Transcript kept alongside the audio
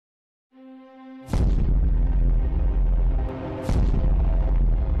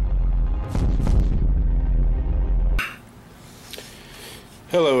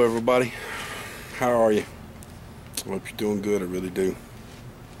Hello everybody, how are you? I hope you're doing good, I really do.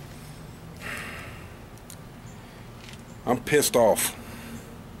 I'm pissed off.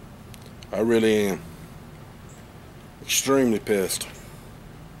 I really am. Extremely pissed.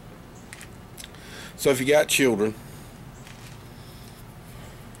 So if you got children,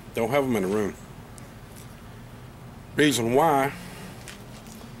 don't have them in a room. Reason why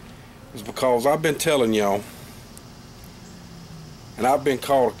is because I've been telling y'all, and I've been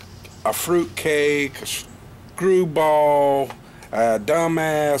called a fruitcake, a screwball, a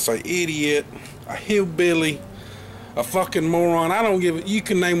dumbass, an idiot, a hillbilly, a fucking moron. I don't give it. You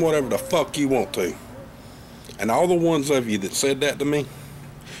can name whatever the fuck you want to. And all the ones of you that said that to me,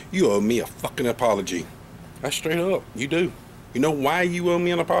 you owe me a fucking apology. That's straight up. You do. You know why you owe me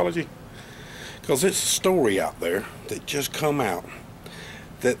an apology? Because it's a story out there that just come out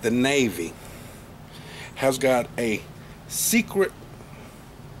that the Navy has got a secret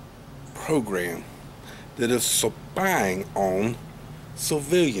program that is spying on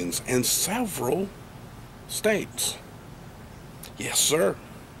civilians in several states. Yes, sir.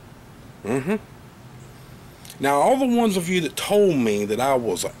 Now, all the ones of you that told me that I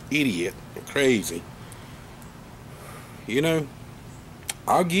was an idiot and crazy, you know,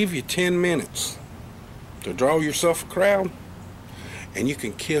 I'll give you 10 minutes to draw yourself a crowd, and you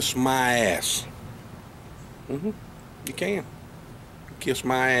can kiss my ass. You can. Kiss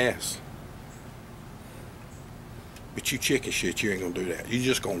my ass. But you chicken shit, you ain't gonna do that. You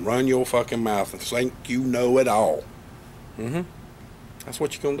just gonna run your fucking mouth and think you know it all. That's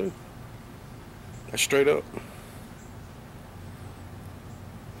what you're gonna do. That's straight up.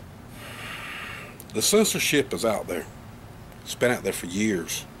 The censorship is out there. It's been out there for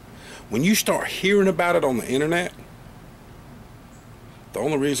years. When you start hearing about it on the internet, the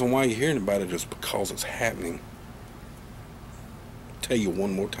only reason why you're hearing about it is because it's happening. I'll tell you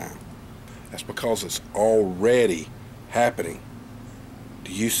one more time. That's because it's already happening.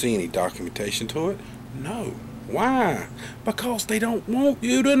 Do you see any documentation to it? No. Why? Because they don't want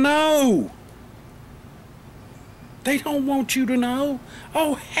you to know. They don't want you to know.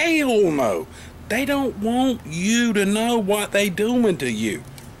 Oh, hell no. They don't want you to know what they doing to you.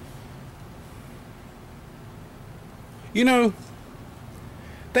 You know,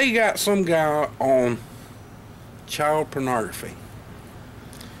 they got some guy on child pornography.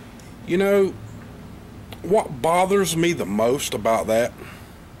 You know, what bothers me the most about that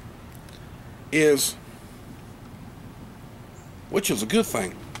is, which is a good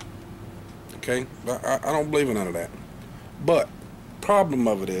thing, okay? I don't believe in none of that. But problem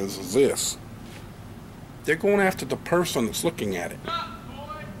of it is this. They're going after the person that's looking at it.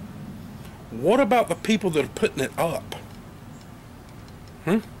 What about the people that are putting it up?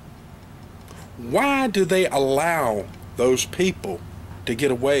 Why do they allow those people to get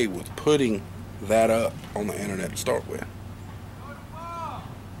away with putting that up on the internet to start with?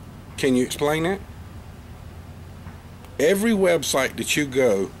 Can you explain that? Every website that you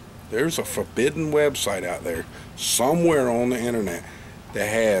go, there's a forbidden website out there somewhere on the internet that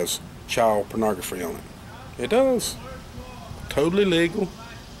has child pornography on it. It does. Totally legal,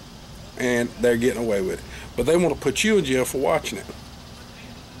 and they're getting away with it. But they want to put you in jail for watching it.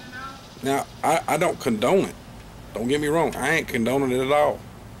 Now, I don't condone it. Don't get me wrong. I ain't condoning it at all.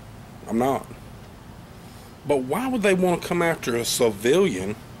 I'm not. But why would they want to come after a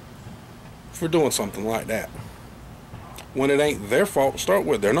civilian for doing something like that? When it ain't their fault to start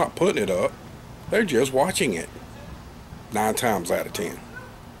with. They're not putting it up. They're just watching it. 9 times out of 10.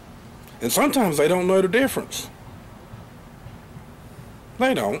 And sometimes they don't know the difference.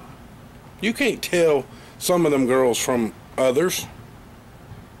 They don't. You can't tell some of them girls from others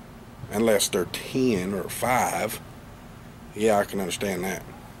unless they're 10 or 5. Yeah, I can understand that.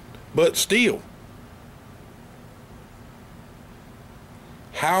 But still,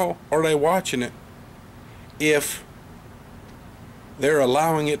 how are they watching it if they're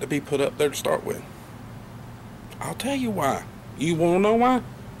allowing it to be put up there to start with? I'll tell you why. You want to know why?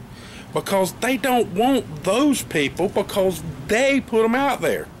 Because they don't want those people, because they put them out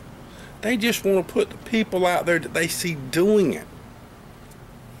there. They just want to put the people out there that they see doing it,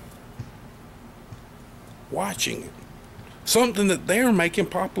 watching it. Something that they're making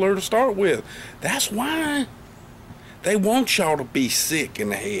popular to start with. That's why. They want y'all to be sick in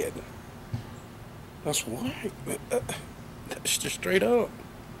the head. That's why. That's just straight up.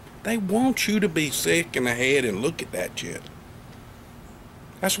 They want you to be sick in the head and look at that shit.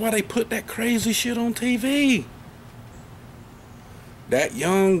 That's why they put that crazy shit on TV. That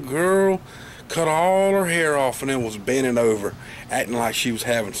young girl cut all her hair off and then was bending over, acting like she was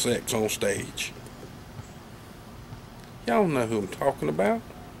having sex on stage. Y'all know who I'm talking about.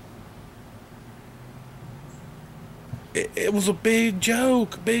 It was a big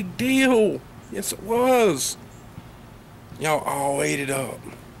joke, big deal. Yes, it was. Y'all all ate it up.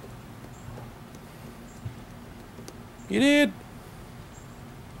 You did.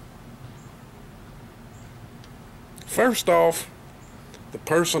 First off, the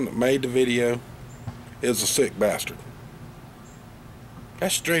person that made the video is a sick bastard.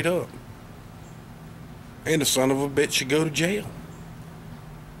 That's straight up. And the son of a bitch should go to jail.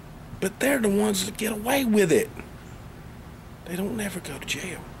 But they're the ones that get away with it. They don't never go to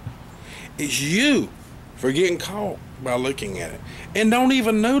jail. It's you for getting caught by looking at it. And don't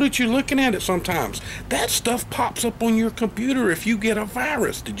even know that you're looking at it sometimes. That stuff pops up on your computer if you get a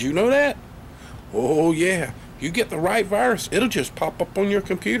virus. Did you know that? Oh yeah. You get the right virus, it'll just pop up on your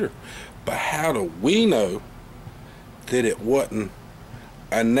computer. But how do we know that it wasn't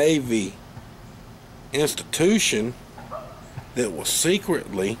a Navy institution that was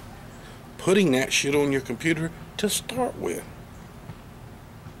secretly putting that shit on your computer to start with?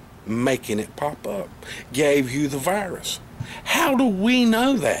 Making it pop up. Gave you the virus. How do we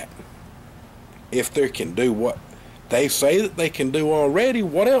know that? If they can do what they say that they can do already,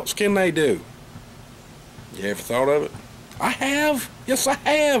 what else can they do? You ever thought of it? I have. Yes, I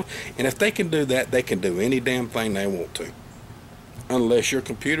have. And if they can do that, they can do any damn thing they want to. Unless your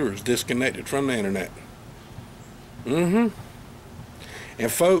computer is disconnected from the internet. And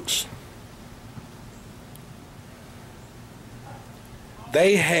folks,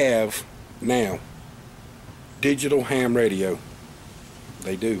 they have now digital ham radio.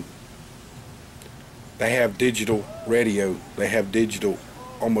 They do. They have digital radio. They have digital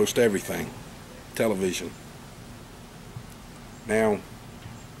almost everything. Television. Now,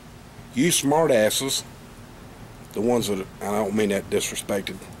 you smartasses, the ones that, I don't mean that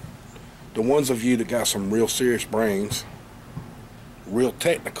disrespected, the ones of you that got some real serious brains, real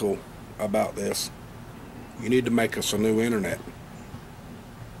technical about this, you need to make us a new internet.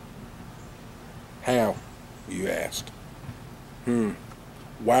 How, you asked?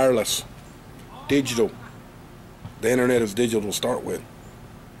 Wireless, digital. The internet is digital to start with.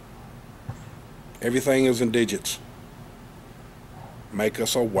 Everything is in digits. Make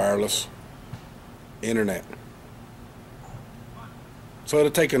us a wireless internet. So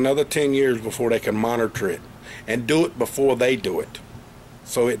it'll take another 10 years before they can monitor it, and do it before they do it,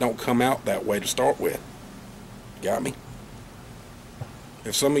 so it don't come out that way to start with. Got me?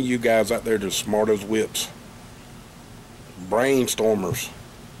 If some of you guys out there are smart as whips, brainstormers,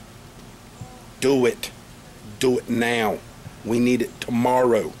 do it. Do it now. We need it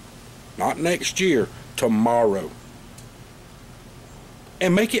tomorrow. Not next year, tomorrow.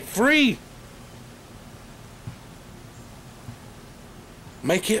 And make it free.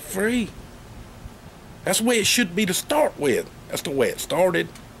 Make it free. That's the way it should be to start with. That's the way it started.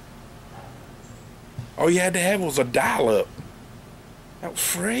 All you had to have was a dial-up. That was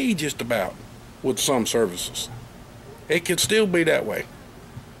free just about with some services. It could still be that way.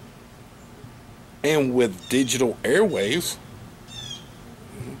 And with digital airwaves,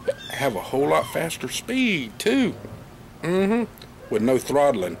 have a whole lot faster speed too. With no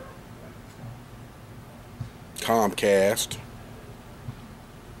throttling. Comcast,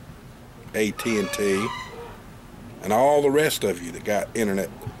 AT&T, and all the rest of you that got internet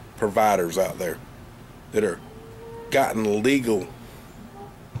providers out there that are gotten legal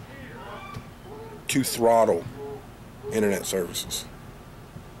to throttle internet services.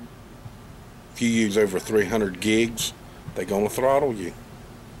 If you use over 300 gigs, they're gonna throttle you.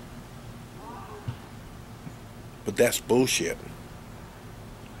 But that's bullshit.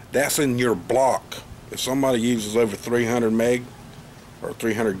 That's in your block. If somebody uses over 300 meg or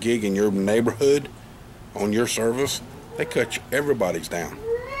 300 gig in your neighborhood on your service, they cut everybody's down.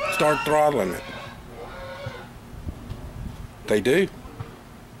 Start throttling it. They do.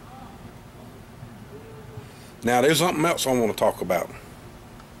 Now there's something else I want to talk about.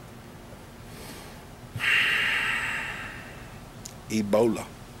 Ebola.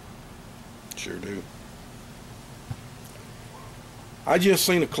 Sure do. I just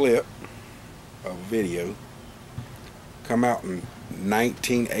seen a clip of a video come out in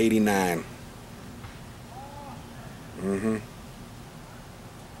 1989.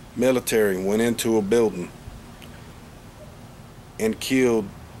 Military went into a building and killed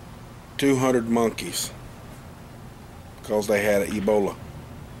 200 monkeys because they had Ebola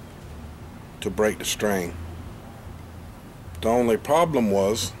to break the strain. The only problem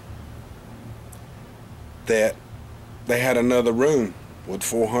was that they had another room with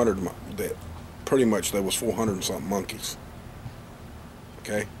 400, that pretty much there was 400 and something monkeys.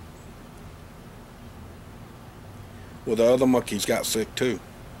 Okay? Well, the other monkeys got sick too.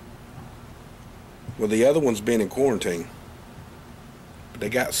 Well, the other one's been in quarantine. But they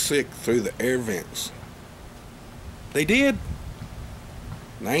got sick through the air vents. They did.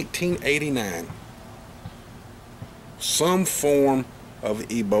 1989. Some form of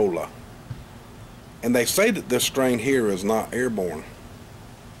Ebola. And they say that this strain here is not airborne.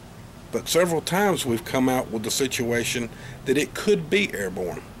 But several times we've come out with the situation that it could be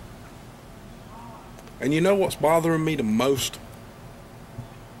airborne. And you know what's bothering me the most?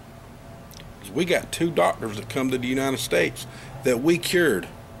 Is we got 2 doctors that come to the United States that we cured.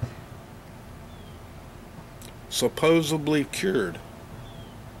 Supposedly cured.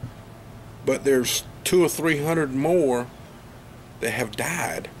 But there's 200 or 300 more that have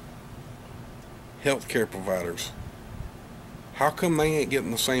died. Healthcare providers. How come they ain't getting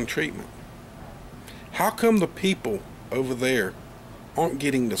the same treatment? How come the people over there aren't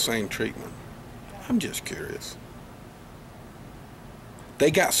getting the same treatment? I'm just curious. They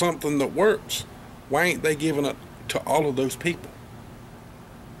got something that works. Why ain't they giving it to all of those people?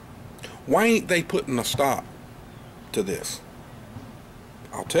 Why ain't they putting a stop to this?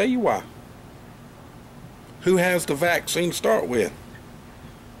 I'll tell you why. Who has the vaccine to start with?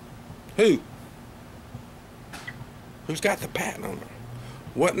 Who? Who's got the patent on it?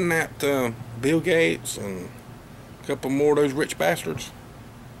 Wasn't that Bill Gates and a couple more of those rich bastards?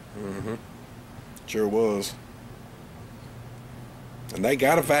 Sure was. And they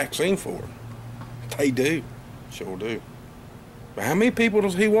got a vaccine for it. They do. Sure do. But how many people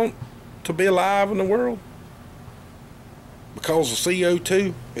does he want to be alive in the world? Because of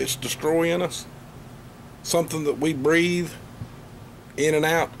CO2, it's destroying us. Something that we breathe in and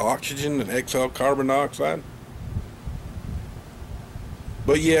out, oxygen and exhale carbon dioxide.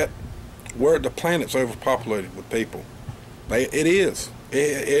 But yet, the planet's overpopulated with people. It is.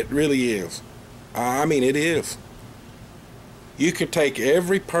 It really is. I mean, it is. You could take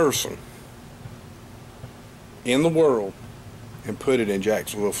every person in the world and put it in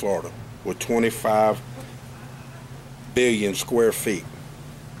Jacksonville, Florida, with 25 billion square feet.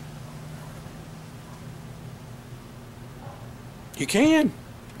 You can.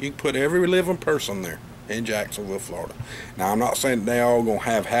 You can put every living person there in Jacksonville, Florida. Now, I'm not saying they all gonna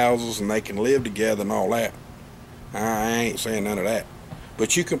have houses and they can live together and all that. I ain't saying none of that.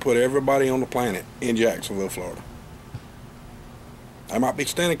 But you can put everybody on the planet in Jacksonville, Florida. They might be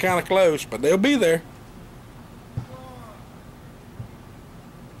standing kind of close, but they'll be there.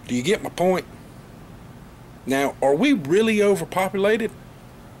 Do you get my point? Now, are we really overpopulated?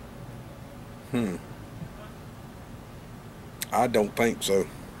 I don't think so.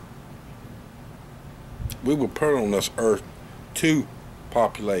 We were put on this earth to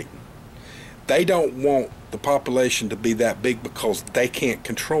populate. They don't want the population to be that big because they can't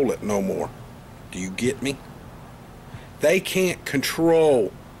control it no more. Do you get me? They can't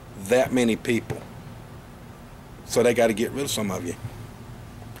control that many people. So they got to get rid of some of you,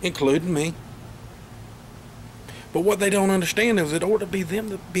 including me. But what they don't understand is it ought to be them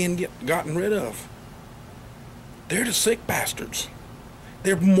that being gotten rid of. They're the sick bastards.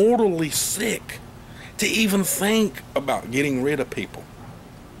 They're mortally sick to even think about getting rid of people.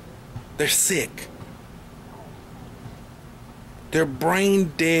 They're sick. They're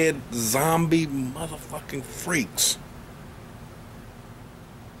brain dead zombie motherfucking freaks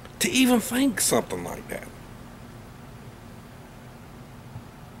to even think something like that.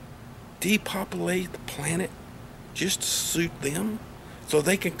 Depopulate the planet just to suit them so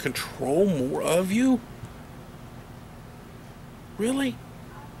they can control more of you? Really?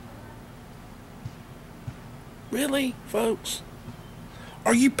 Really, folks?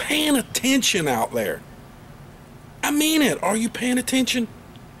 Are you paying attention out there? I mean it. Are you paying attention?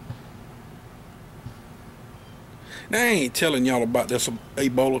 Now, I ain't telling y'all about this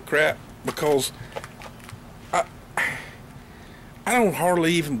Ebola crap because I don't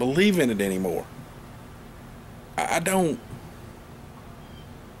hardly even believe in it anymore. I don't.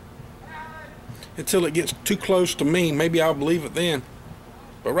 Until it gets too close to me, maybe I'll believe it then.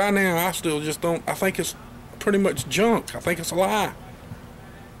 But right now, I still just don't. I think it's pretty much junk. I think it's a lie.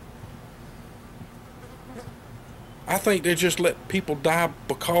 I think they just let people die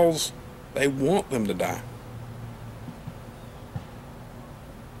because they want them to die.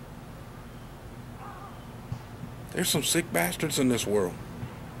 There's some sick bastards in this world.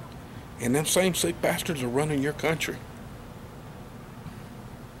 And them same sick bastards are running your country.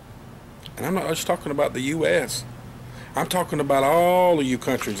 And I'm not just talking about the U.S. I'm talking about all of you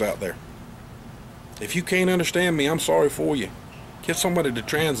countries out there. If you can't understand me, I'm sorry for you. Get somebody to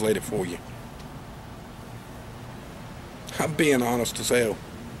translate it for you. I'm being honest as hell.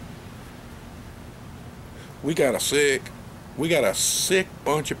 We got a sick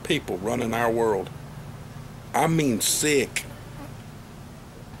bunch of people running our world. I mean sick.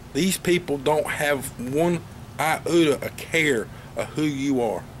 These people don't have one iota of care of who you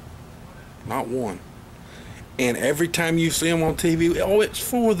are. Not one. And every time you see them on TV, oh, it's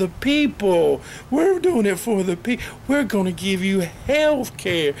for the people. We're doing it for the people. We're going to give you health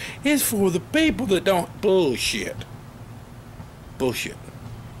care. It's for the people that don't. Bullshit. Bullshit.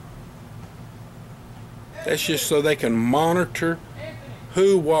 That's just so they can monitor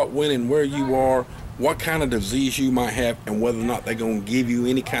who, what, when, and where you are, what kind of disease you might have, and whether or not they're going to give you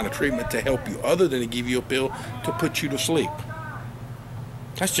any kind of treatment to help you other than to give you a pill to put you to sleep.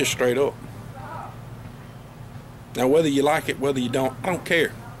 That's just straight up. Now, whether you like it, whether you don't, I don't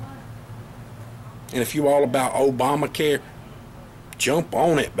care. And if you're all about Obamacare, jump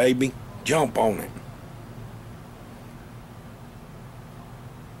on it, baby. Jump on it.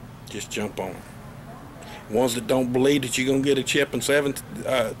 Just jump on it. Ones that don't believe that you're going to get a chip in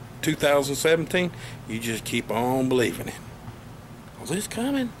 2017, you just keep on believing it. Because it's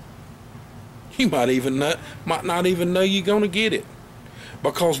coming. You might not even know you're going to get it.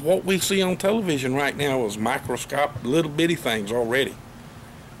 Because what we see on television right now is microscopic, little bitty things already.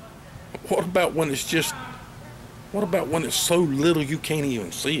 What about when it's so little you can't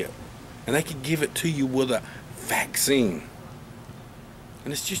even see it? And they could give it to you with a vaccine.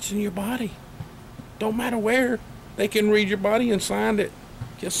 And it's just in your body. Don't matter where. They can read your body and sign it.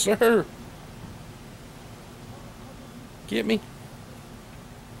 Yes, sir. Get me?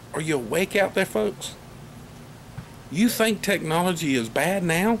 Are you awake out there, folks? You think technology is bad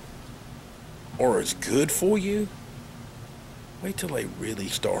now? Or is good for you? Wait till they really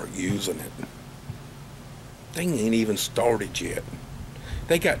start using it. They ain't even started yet.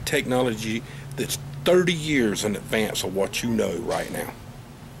 They got technology that's 30 years in advance of what you know right now.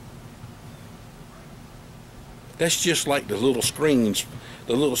 That's just like the little screens,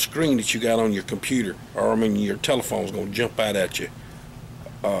 the little screen that you got on your computer, or I mean your telephone's gonna jump out at you.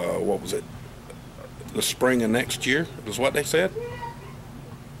 What was it? The spring of next year is what they said.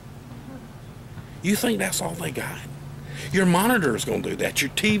 You think that's all they got? Your monitor is going to do that.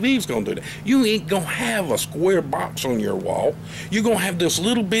 Your TV is going to do that. You ain't going to have a square box on your wall. You're going to have this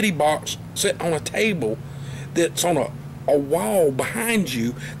little bitty box sitting on a table that's on a wall behind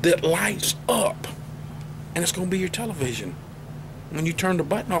you that lights up. And it's going to be your television. When you turn the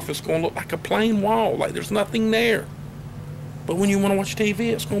button off, it's going to look like a plain wall, like there's nothing there. But when you want to watch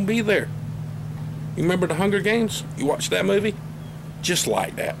TV, it's going to be there. You remember the Hunger Games? You watched that movie? Just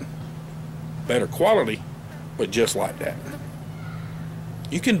like that. Better quality, but just like that.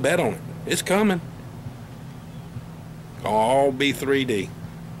 You can bet on it. It's coming. All be 3D.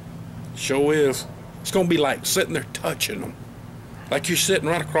 Sure is. It's going to be like sitting there touching them. Like you're sitting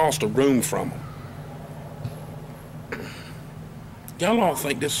right across the room from them. Y'all all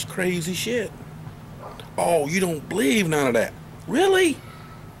think this is crazy shit. Oh, you don't believe none of that. Really?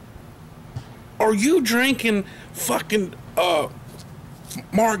 Are you drinking fucking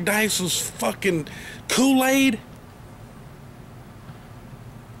Mark Dyson's fucking Kool-Aid?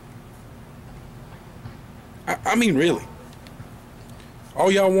 I mean, really.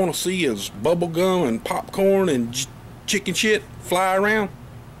 All y'all want to see is bubble gum and popcorn and chicken shit fly around?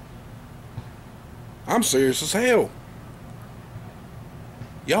 I'm serious as hell.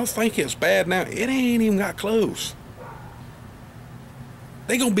 Y'all think it's bad now? It ain't even got close.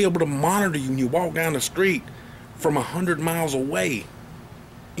 They gonna be able to monitor you when you walk down the street from 100 miles away.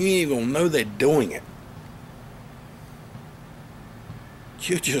 You ain't even gonna know they're doing it.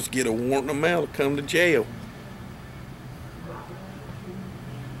 You just get a warrant in the mail to come to jail.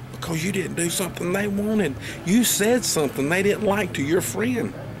 Because you didn't do something they wanted. You said something they didn't like to your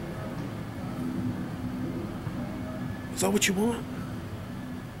friend. Is that what you want?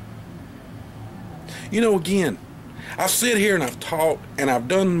 You know, again, I sit here and I've talked and I've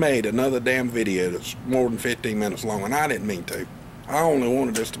done made another damn video that's more than 15 minutes long, and I didn't mean to. I only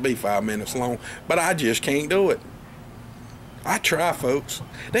wanted this to be 5 minutes long, but I just can't do it. I try, folks.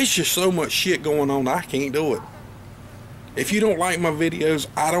 There's just so much shit going on, I can't do it. If you don't like my videos,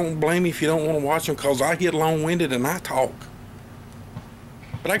 I don't blame you if you don't want to watch them, because I get long-winded and I talk.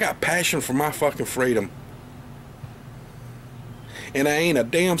 But I got passion for my fucking freedom. And there ain't a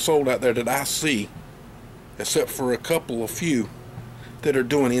damn soul out there that I see, except for a couple of few, that are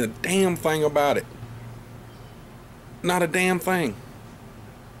doing a damn thing about it. Not a damn thing.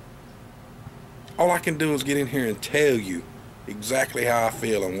 All I can do is get in here and tell you exactly how I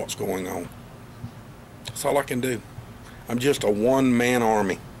feel and what's going on. That's all I can do. I'm just a one-man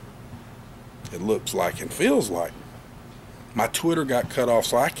army. It looks like and feels like. My Twitter got cut off,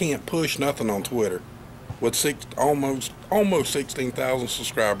 so I can't push nothing on Twitter. with almost 16,000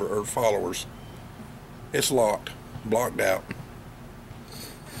 subscribers or followers. It's locked, blocked out.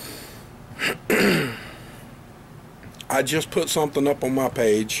 I just put something up on my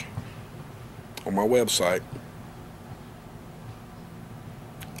page, on my website,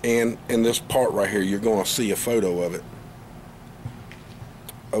 and in this part right here, you're going to see a photo of it,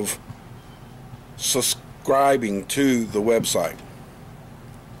 of subscribing to the website.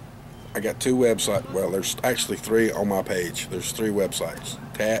 I got 2 websites. Well, there's actually 3 on my page. There's 3 websites.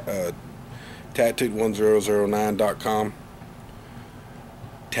 Tattoo1009.com,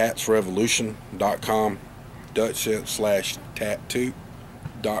 tatsrevolution.com,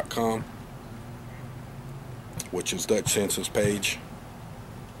 DutchSense/tattoo.com, which is Dutch Sense's page.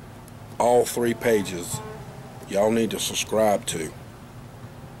 All 3 pages y'all need to subscribe to.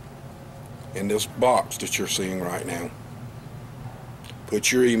 In this box that you're seeing right now,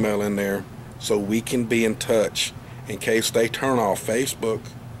 put your email in there so we can be in touch in case they turn off Facebook,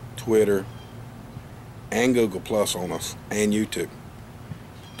 Twitter, and Google Plus on us, and YouTube.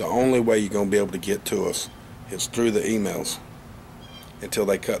 The only way you're going to be able to get to us is through the emails until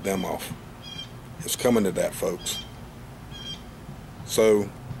they cut them off. It's coming to that, folks. So,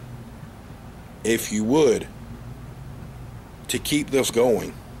 if you would, to keep this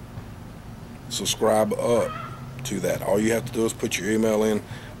going, subscribe up to that. All you have to do is put your email in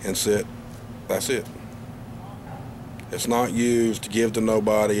and sit. That's it. It's not used to give to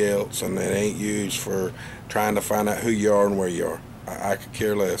nobody else, and it ain't used for trying to find out who you are and where you are. I could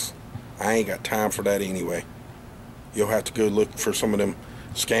care less. I ain't got time for that anyway. You'll have to go look for some of them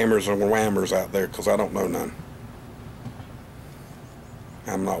scammers and whammers out there, because I don't know none.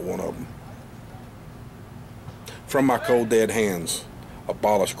 I'm not one of them. From my cold dead hands,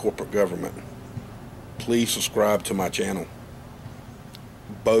 abolish corporate government. Please subscribe to my channel.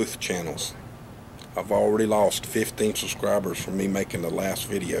 Both channels. I've already lost 15 subscribers from me making the last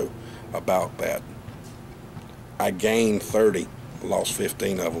video about that. I gained 30, lost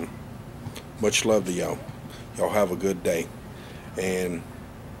 15 of them. Much love to y'all. Y'all have a good day. And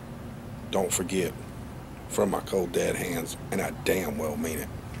don't forget, from my cold dead hands, and I damn well mean it.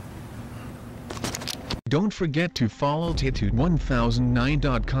 Don't forget to follow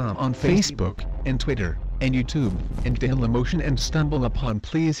tattoo1009.com on Facebook, and Twitter, and YouTube, and dailymotion and stumbleupon.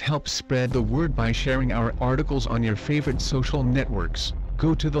 Please help spread the word by sharing our articles on your favorite social networks.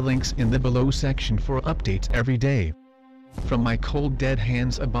 Go to the links in the below section for updates every day. From my cold dead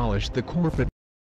hands, abolish the corporate